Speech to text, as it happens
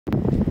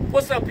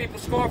What's up, people?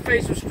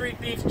 Scarface with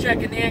Streetbeefs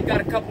checking in. Got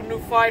a couple new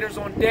fighters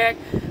on deck.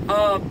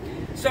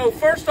 So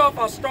first off,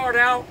 I'll start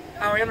out.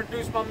 I'll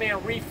introduce my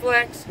man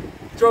Reflex.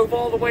 Drove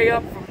all the way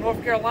up from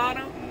North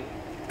Carolina.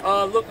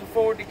 Looking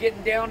forward to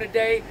getting down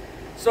today.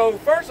 So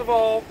first of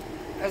all,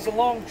 that's a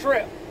long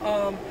trip.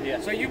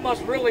 Yeah. So you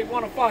must really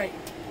want to fight.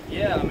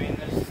 Yeah, I mean,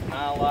 there's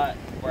not a lot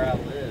where I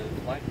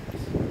live like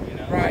this, you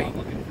know. Right. So I'm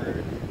looking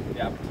for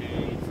the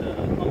opportunity to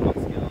hone my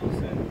skills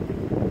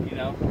and, you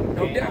know,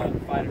 No gain doubt. a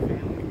fighter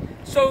feeling.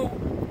 So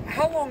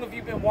how long have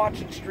you been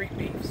watching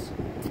Streetbeefs?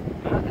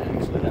 Not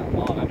actually that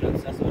long. I've been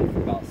obsessed with it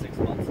for about 6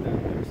 months now,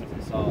 ever since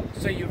I saw it.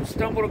 So you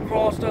stumbled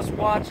across us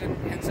watching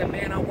and said,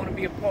 man, I want to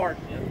be a part,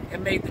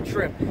 and made the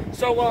trip.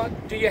 So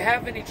do you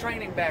have any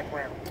training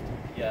background?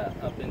 Yeah,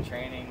 I've been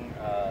training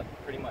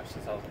pretty much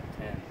since I was like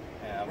 10.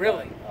 And I've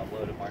Really? done a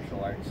load of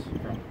martial arts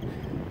from.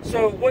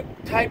 So what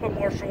type of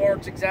martial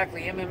arts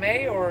exactly?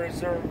 MMA, or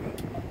is there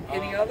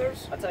any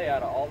others? I'll tell you,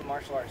 out of all the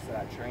martial arts that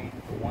I trained,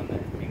 the one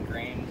that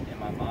ingrained in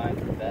my mind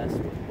the best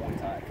was Muay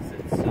Thai, because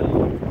it's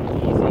so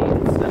easy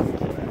and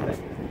simple and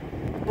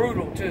effective.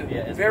 Brutal too.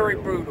 Yeah, it's very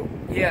brutal.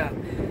 Yeah.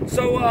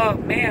 So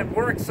man,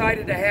 we're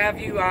excited to have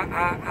you.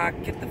 I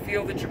get the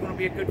feel that you're going to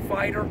be a good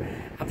fighter.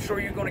 I'm sure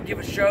you're going to give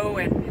a show,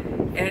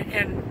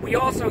 and we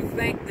also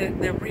think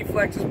that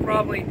Reflex is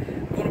probably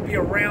going to be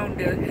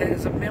around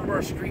as a member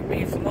of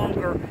Streetbeefs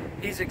longer.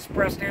 He's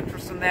expressed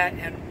interest in that,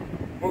 and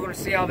we're going to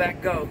see how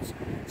that goes.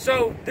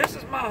 So this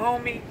is my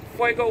homie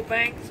Fuego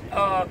Banks.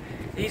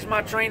 He's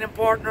my training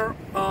partner.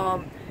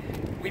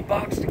 We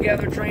box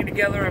together, train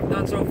together. I've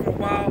done so for a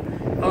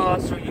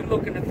while. So you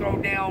looking to throw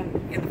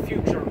down in the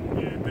future?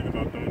 Yeah, thinking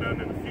about throwing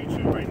down in the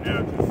future. Right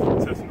now,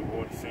 just testing the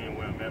water, seeing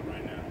where I'm at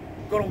right now.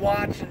 Going to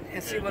watch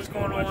and see what's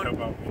going on. How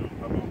about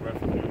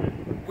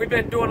wrestling? We've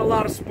been doing a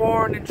lot of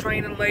sparring and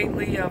training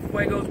lately.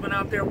 Fuego's been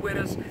out there with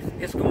us.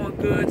 It's going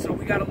good. So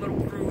we got a little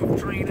crew of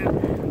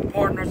training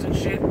partners and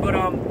shit. But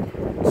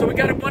so we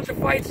got a bunch of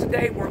fights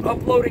today. We're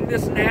uploading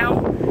this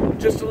now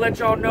just to let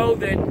y'all know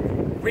that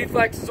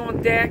Reflex is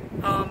on deck.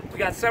 We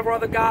got several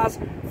other guys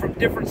from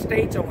different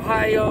states: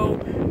 Ohio,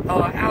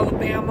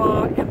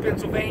 Alabama, and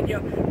Pennsylvania.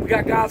 We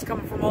got guys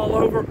coming from all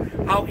over.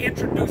 I'll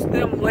introduce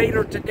them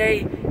later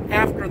today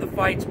after the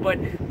fights, but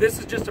this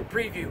is just a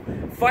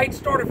preview. Fights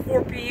start at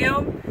 4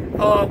 p.m.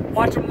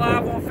 Watch them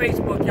live on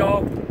Facebook,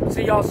 y'all.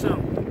 See y'all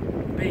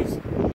soon. Peace.